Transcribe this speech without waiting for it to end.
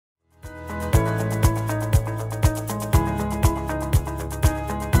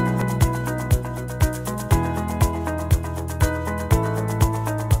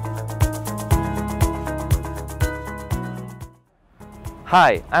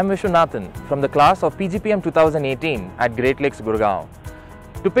Hi, I'm Vishwanathan from the class of PGPM 2018 at Great Lakes, Gurgaon.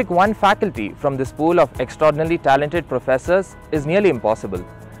 To pick one faculty from this pool of extraordinarily talented professors is nearly impossible.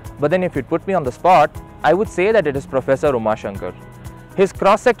 But then if you'd put me on the spot, I would say that it is Professor Umashankar. His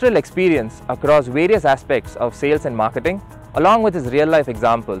cross-sectoral experience across various aspects of sales and marketing, along with his real-life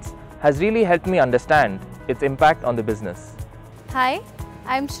examples, has really helped me understand its impact on the business. Hi,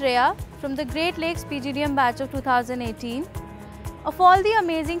 I'm Shreya from the Great Lakes PGDM batch of 2018. Of all the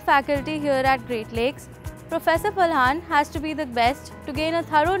amazing faculty here at Great Lakes, Professor Palhan has to be the best to gain a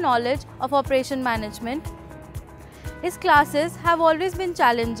thorough knowledge of operation management. His classes have always been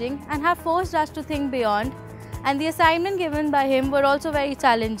challenging and have forced us to think beyond, and the assignment given by him were also very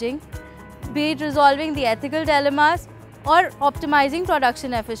challenging, be it resolving the ethical dilemmas or optimizing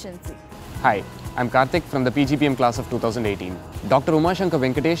production efficiency. Hi, I'm Karthik from the PGPM class of 2018. Dr. Umashankar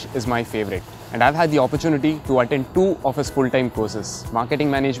Venkatesh is my favorite, and I've had the opportunity to attend 2 of his full-time courses,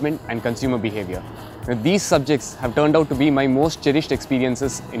 Marketing Management and Consumer Behavior. Now, these subjects have turned out to be my most cherished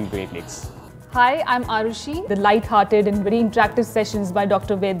experiences in Great Lakes. Hi, I'm Arushi. The light-hearted and very interactive sessions by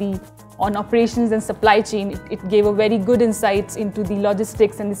Dr. Vedi on operations and supply chain, it gave a very good insights into the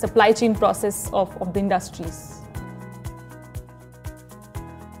logistics and the supply chain process of the industries.